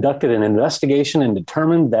 Officers conducted an investigation and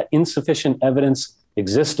determined that insufficient evidence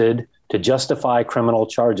existed to justify criminal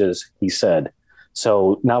charges, he said.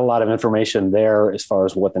 So not a lot of information there as far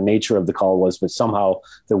as what the nature of the call was, but somehow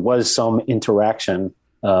there was some interaction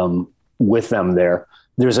with them there.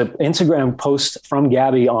 There's an Instagram post from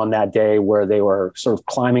Gabby on that day where they were sort of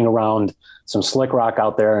climbing around some slick rock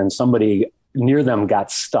out there and somebody near them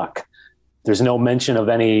got stuck. There's no mention of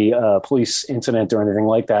any police incident or anything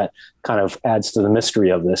like that. Kind of adds to the mystery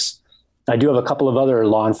of this. I do have a couple of other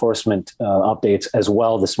law enforcement updates as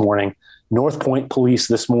well this morning. North Point Police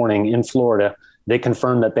this morning in Florida, they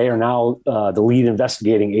confirmed that they are now the lead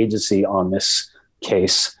investigating agency on this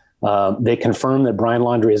case. They confirmed that Brian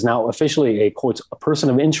Laundrie is now officially a, quote, a person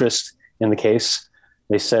of interest in the case.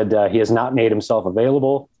 They said he has not made himself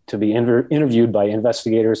available to be interviewed by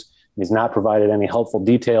investigators. He's not provided any helpful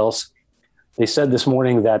details. They said this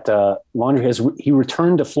morning that Laundrie he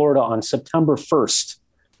returned to Florida on September 1st.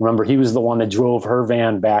 Remember, he was the one that drove her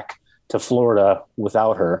van back to Florida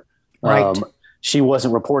without her. Right. She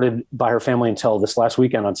wasn't reported by her family until this last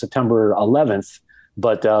weekend on September 11th,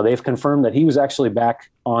 but they've confirmed that he was actually back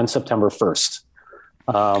on September 1st.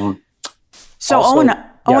 So also,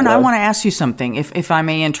 Owen, I want to ask you something, if I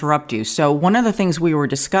may interrupt you. So one of the things we were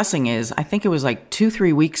discussing is, I think it was like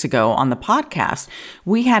 2-3 weeks ago on the podcast,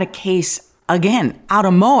 we had a case, again, out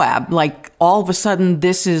of Moab. Like all of a sudden,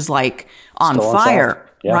 this is like on fire.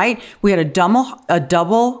 Yeah. Right? We had a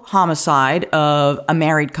double homicide of a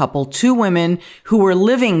married couple, 2 women who were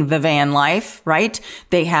living the van life, right?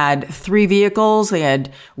 They had 3 vehicles. They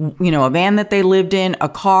had, a van that they lived in, a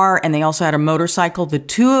car, and they also had a motorcycle. The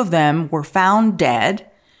 2 of them were found dead.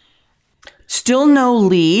 Still no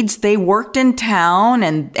leads. They worked in town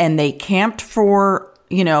and they camped for,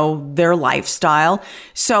 their lifestyle.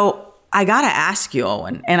 So I got to ask you,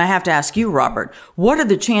 Owen, and I have to ask you, Robert, what are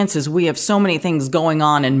the chances we have so many things going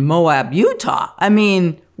on in Moab, Utah? I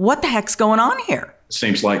mean, what the heck's going on here?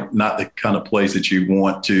 Seems like not the kind of place that you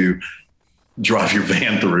want to drive your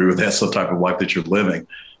van through. That's the type of life that you're living.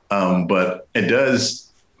 But it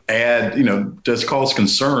does add, does cause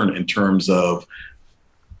concern in terms of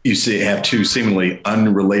you have 2 seemingly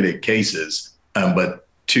unrelated cases, but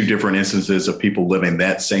 2 different instances of people living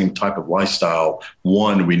that same type of lifestyle.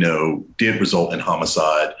 One we know did result in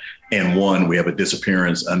homicide, and one we have a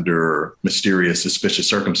disappearance under mysterious, suspicious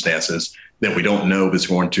circumstances that we don't know if it's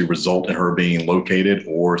going to result in her being located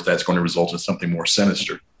or if that's going to result in something more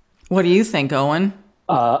sinister. What do you think, Owen?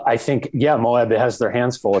 I think, Moab has their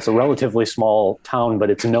hands full. It's a relatively small town, but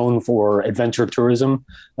it's known for adventure tourism.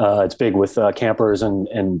 It's big with campers and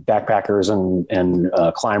backpackers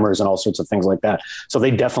and climbers and all sorts of things like that. So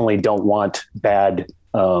they definitely don't want bad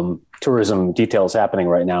tourism details happening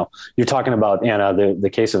right now. You're talking about, Anna, the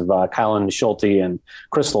case of Kylan Schulte and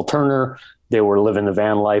Crystal Turner. They were living the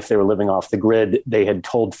van life. They were living off the grid. They had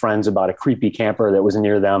told friends about a creepy camper that was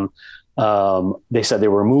near them. They said they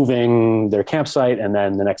were moving their campsite, and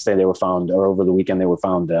then the next day they were found, or over the weekend they were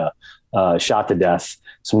found shot to death.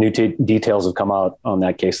 Some new details have come out on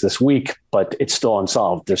that case this week, but it's still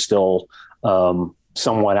unsolved. There's still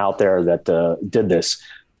someone out there that did this.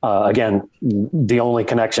 Again, the only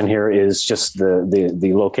connection here is just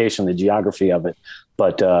the location, the geography of it.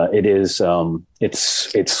 But it is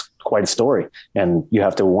it's quite a story, and you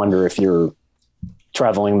have to wonder if you're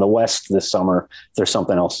traveling the West this summer, if there's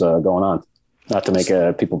something else going on, not to make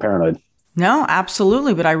people paranoid. No,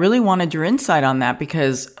 absolutely. But I really wanted your insight on that,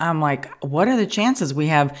 because I'm like, what are the chances we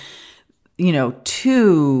have,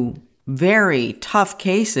 2 very tough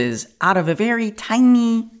cases out of a very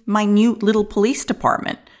tiny, minute little police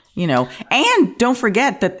department, and don't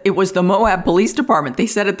forget that it was the Moab Police Department. They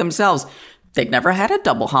said it themselves. They'd never had a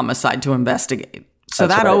double homicide to investigate. So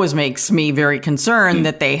that always makes me very concerned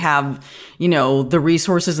that they have, the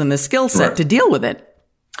resources and the skill set to deal with it.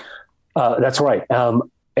 That's right.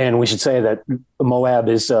 And we should say that Moab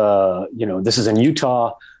is, this is in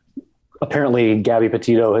Utah. Apparently, Gabby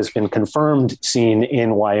Petito has been confirmed seen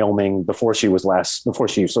in Wyoming before she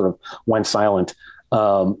sort of went silent.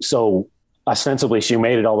 So ostensibly, she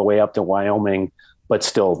made it all the way up to Wyoming, but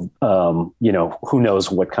still, who knows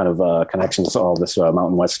what kind of connections all this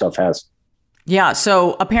Mountain West stuff has. Yeah,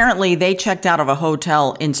 so apparently they checked out of a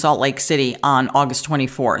hotel in Salt Lake City on August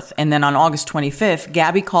 24th. And then on August 25th,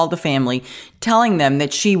 Gabby called the family, telling them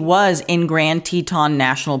that she was in Grand Teton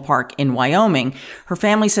National Park in Wyoming. Her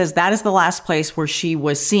family says that is the last place where she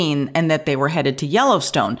was seen and that they were headed to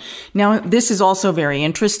Yellowstone. Now, this is also very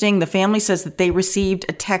interesting. The family says that they received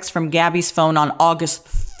a text from Gabby's phone on August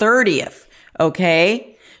 30th.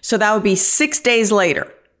 Okay? So that would be 6 days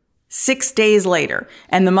later. 6 days later.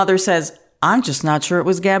 And the mother says, I'm just not sure it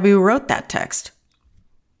was Gabby who wrote that text.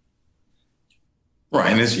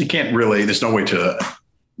 Right. And you can't really, there's no way to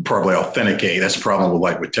probably authenticate. That's the problem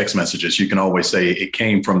with text messages. You can always say it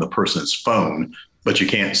came from the person's phone, but you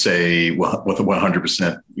can't say with a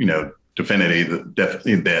 100%, definity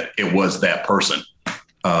that it was that person.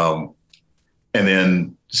 And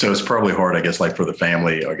then, so it's probably hard, I guess, for the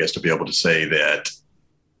family, I guess, to be able to say that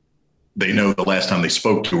they know the last time they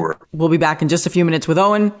spoke to her. We'll be back in just a few minutes with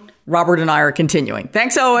Owen Robert and I are continuing.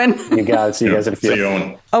 Thanks, Owen. You got it. See you guys in a few. See you,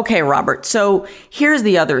 Owen. Okay, Robert. So here's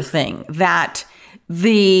the other thing, that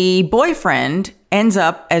the boyfriend ends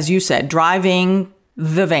up, as you said, driving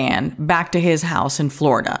the van back to his house in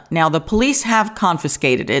Florida. Now, the police have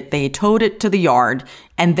confiscated it. They towed it to the yard,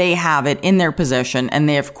 and they have it in their possession. And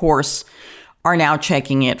they, of course, are now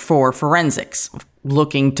checking it for forensics,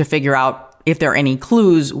 looking to figure out if there are any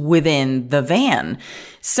clues within the van.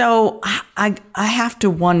 So I have to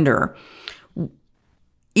wonder,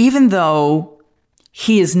 even though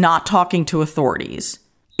he is not talking to authorities,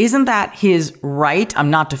 isn't that his right? I'm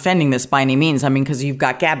not defending this by any means. I mean, because you've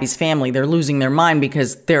got Gabby's family, they're losing their mind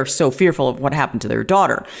because they're so fearful of what happened to their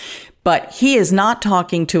daughter. But he is not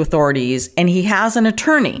talking to authorities, and he has an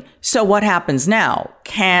attorney. So what happens now?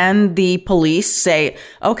 Can the police say,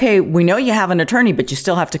 okay, we know you have an attorney, but you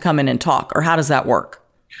still have to come in and talk? Or how does that work?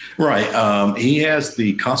 Right. He has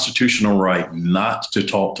the constitutional right not to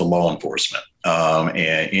talk to law enforcement.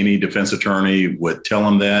 And any defense attorney would tell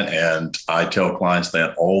him that. And I tell clients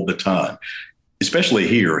that all the time. Especially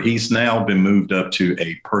here, he's now been moved up to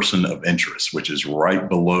a person of interest, which is right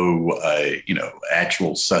below a,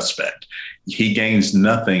 actual suspect. He gains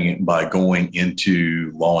nothing by going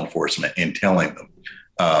into law enforcement and telling them.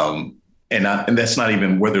 And that's not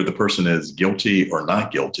even whether the person is guilty or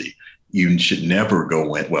not guilty. You should never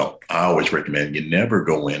go in. Well, I always recommend you never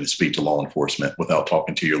go in and speak to law enforcement without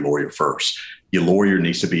talking to your lawyer first. Your lawyer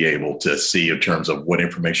needs to be able to see in terms of what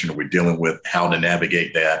information are we dealing with, how to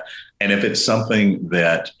navigate that. And if it's something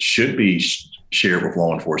that should be shared with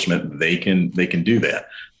law enforcement, they can do that.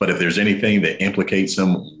 But if there's anything that implicates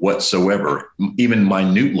them whatsoever, even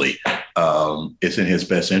minutely, it's in his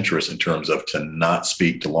best interest in terms of to not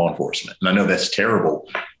speak to law enforcement. And I know that's terrible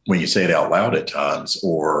when you say it out loud at times,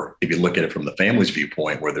 or if you look at it from the family's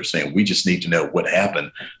viewpoint where they're saying, we just need to know what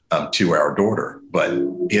happened to our daughter. But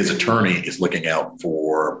his attorney is looking out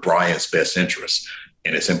for Brian's best interest.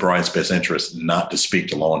 And it's in Brian's best interest not to speak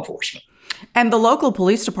to law enforcement. And the local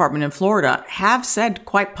police department in Florida have said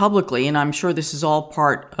quite publicly, and I'm sure this is all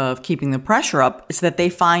part of keeping the pressure up, is that they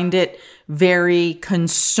find it very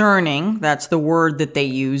concerning. That's the word that they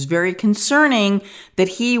use. Very concerning that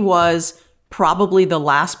he was probably the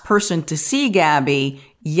last person to see Gabby,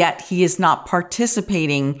 yet he is not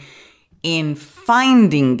participating in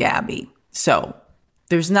finding Gabby. So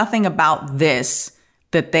there's nothing about this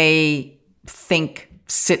that they think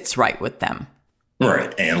sits right with them.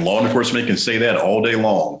 Right. And law enforcement can say that all day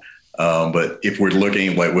long. But if we're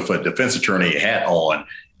looking like with a defense attorney hat on,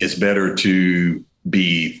 it's better to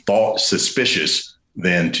be thought suspicious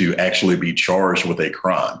than to actually be charged with a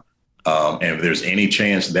crime. And if there's any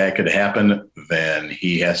chance that could happen, then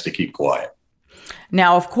he has to keep quiet.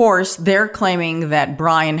 Now, of course, they're claiming that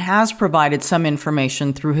Brian has provided some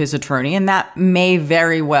information through his attorney, and that may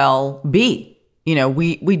very well be.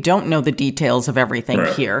 We don't know the details of everything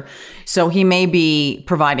right here. So he may be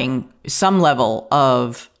providing some level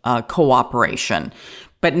of cooperation,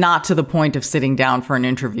 but not to the point of sitting down for an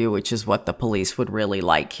interview, which is what the police would really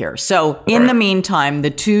like here. So in the meantime,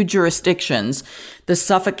 the two jurisdictions, the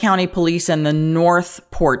Suffolk County Police and the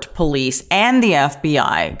Northport Police and the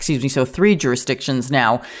FBI, so 3 jurisdictions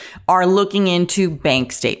now, are looking into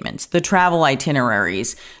bank statements, the travel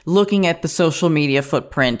itineraries, looking at the social media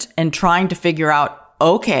footprint and trying to figure out,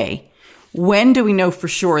 okay, when do we know for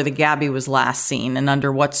sure that Gabby was last seen and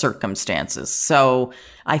under what circumstances? So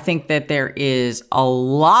I think that there is a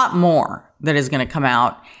lot more that is going to come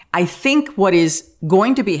out. I think what is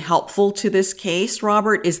going to be helpful to this case,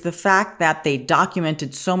 Robert, is the fact that they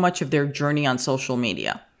documented so much of their journey on social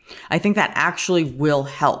media. I think that actually will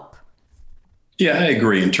help. Yeah, I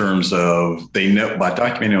agree in terms of they know by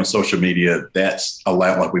documenting on social media, that's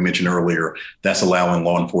allowed, like we mentioned earlier, that's allowing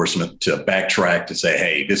law enforcement to backtrack to say,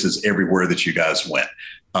 hey, this is everywhere that you guys went.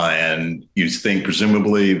 And you think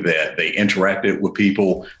presumably that they interacted with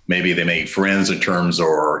people. Maybe they made friends in terms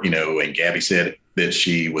or, and Gabby said that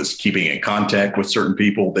she was keeping in contact with certain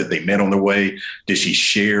people that they met on their way. Did she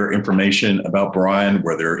share information about Brian?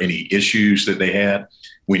 Were there any issues that they had?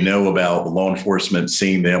 We know about the law enforcement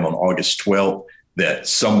seeing them on August 12th, that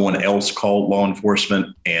someone else called law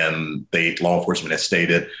enforcement and law enforcement has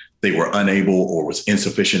stated they were unable or was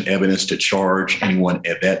insufficient evidence to charge anyone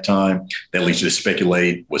at that time. That leads you to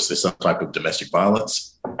speculate, was this some type of domestic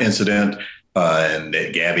violence incident? And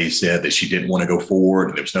that Gabby said that she didn't want to go forward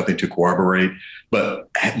and there was nothing to corroborate. But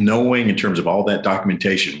knowing in terms of all that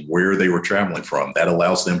documentation, where they were traveling from, that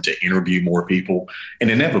allows them to interview more people.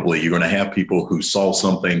 And inevitably, you're going to have people who saw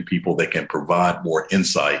something, people that can provide more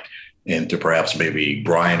insight into perhaps maybe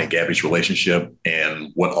Brian and Gabby's relationship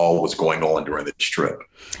and what all was going on during this trip.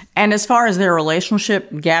 And as far as their relationship,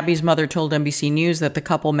 Gabby's mother told NBC News that the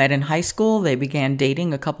couple met in high school. They began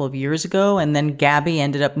dating a couple of years ago, and then Gabby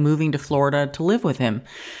ended up moving to Florida to live with him.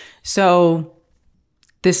 So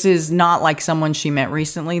this is not like someone she met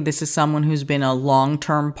recently. This is someone who's been a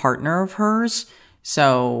long-term partner of hers.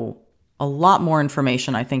 So a lot more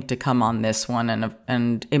information, I think, to come on this one.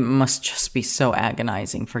 And it must just be so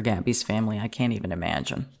agonizing for Gabby's family. I can't even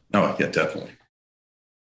imagine. Oh, yeah, definitely.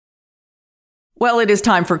 Well, it is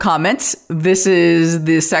time for comments. This is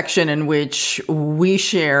the section in which we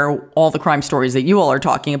share all the crime stories that you all are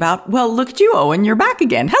talking about. Well, look at you, Owen. You're back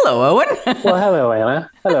again. Hello, Owen. Well, hello, Anna.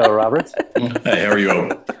 Hello, Robert. Hey, how are you,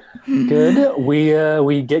 Owen? Good.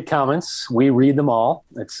 We get comments. We read them all.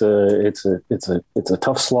 It's a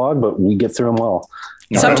tough slog, but we get through them well.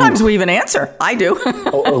 Sometimes we even answer. I do.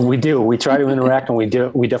 We do. We try to interact, and we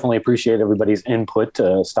definitely appreciate everybody's input.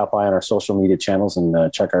 Stop by on our social media channels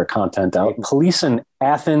and check our content out. Police in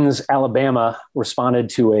Athens, Alabama, responded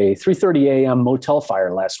to a 3:30 a.m. motel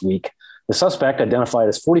fire last week. The suspect, identified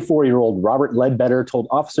as 44-year-old Robert Ledbetter, told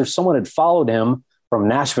officers someone had followed him from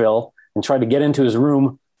Nashville and tried to get into his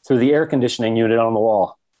room through the air conditioning unit on the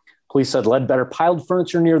wall. Police said Ledbetter piled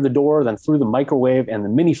furniture near the door, then threw the microwave and the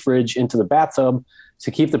mini fridge into the bathtub to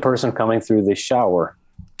keep the person coming through the shower.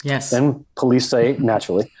 Yes. Then police say,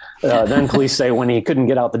 naturally, when he couldn't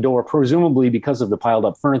get out the door, presumably because of the piled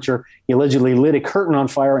up furniture, he allegedly lit a curtain on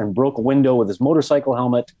fire and broke a window with his motorcycle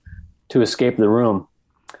helmet to escape the room.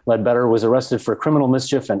 Ledbetter was arrested for criminal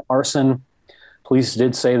mischief and arson. Police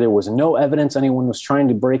did say there was no evidence anyone was trying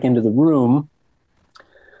to break into the room.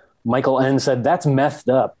 Michael N. said, "That's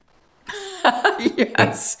methed up."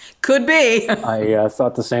 Yes, could be. I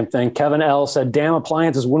thought the same thing. Kevin L. said, "Damn,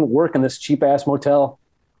 appliances wouldn't work in this cheap-ass motel."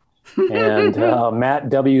 And Matt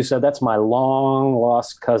W. said, "That's my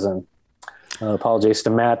long-lost cousin." Apologies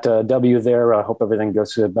to Matt W. there. I hope everything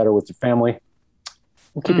goes better with your family.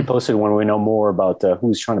 We'll keep you posted when we know more about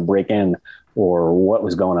who's trying to break in or what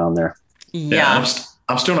was going on there. Yeah.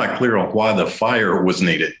 I'm still not clear on why the fire was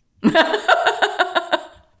needed.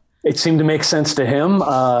 It seemed to make sense to him.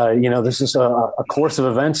 This is a course of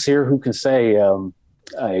events here. Who can say?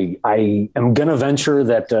 I am going to venture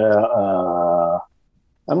that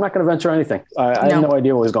I'm not going to venture anything. I have no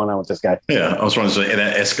idea what was going on with this guy. Yeah, I was trying to say, and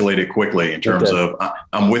that escalated quickly in terms of,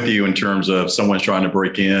 I'm with you in terms of someone's trying to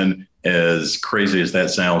break in, as crazy as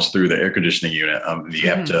that sounds, through the air conditioning unit. You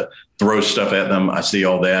have to throw stuff at them. I see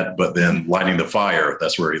all that, but then lighting the fire,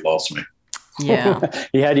 that's where he lost me. Yeah.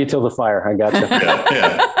 He had you till the fire. I got you.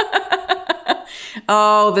 Yeah.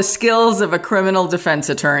 Oh, the skills of a criminal defense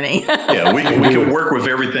attorney. Yeah, we can work with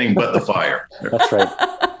everything but the fire. That's right.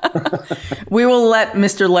 We will let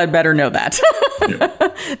Mr. Ledbetter know that. Yeah.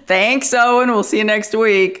 Thanks, Owen. We'll see you next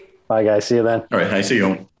week. Bye, guys. See you then. All right. I see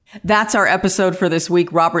you. That's our episode for this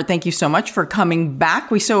week. Robert, thank you so much for coming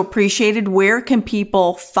back. We so appreciated. Where can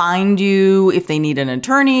people find you if they need an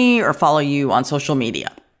attorney or follow you on social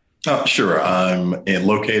media? Sure. I'm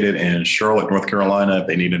located in Charlotte, North Carolina. If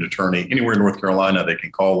they need an attorney anywhere in North Carolina, they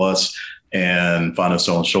can call us and find us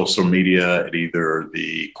on social media at either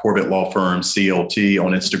the Corbett Law Firm, CLT,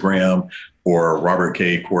 on Instagram, or Robert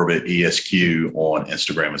K. Corbett, ESQ, on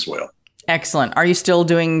Instagram as well. Excellent. Are you still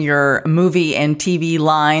doing your movie and TV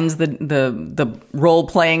lines, the role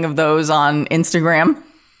playing of those on Instagram?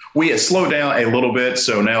 We had slowed down a little bit,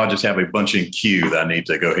 so now I just have a bunch in queue that I need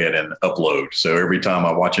to go ahead and upload. So every time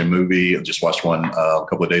I watch a movie, I just watched one a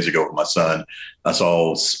couple of days ago with my son. I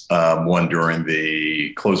saw one during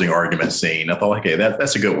the closing argument scene. I thought, okay,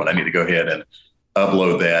 that's a good one. I need to go ahead and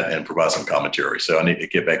upload that and provide some commentary. So I need to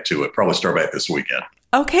get back to it. Probably start back this weekend.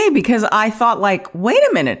 Okay, because I thought, wait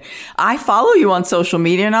a minute. I follow you on social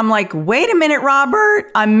media, and I'm like, wait a minute,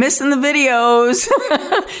 Robert. I'm missing the videos.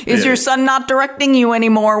 Is your son not directing you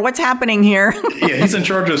anymore? What's happening here? Yeah, he's in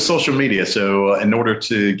charge of social media. So in order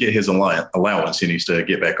to get his allowance, he needs to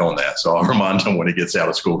get back on that. So I'll remind him when he gets out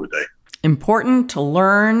of school today. Important to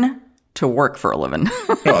learn to work for a living.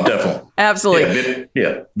 Oh, definitely. Absolutely.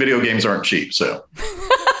 Yeah, video games aren't cheap, so...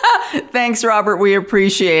 Thanks, Robert. We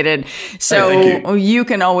appreciate it. So you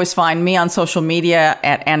can always find me on social media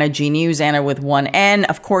at Anna G News, Anna with one N.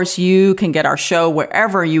 Of course, you can get our show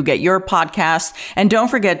wherever you get your podcast. And don't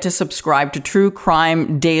forget to subscribe to True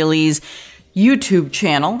Crime Daily's YouTube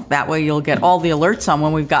channel. That way you'll get all the alerts on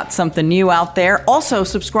when we've got something new out there. Also,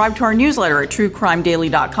 subscribe to our newsletter at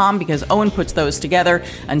truecrimedaily.com because Owen puts those together.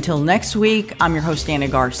 Until next week, I'm your host, Anna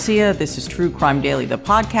Garcia. This is True Crime Daily, the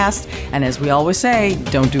podcast. And as we always say,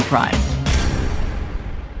 don't do crime.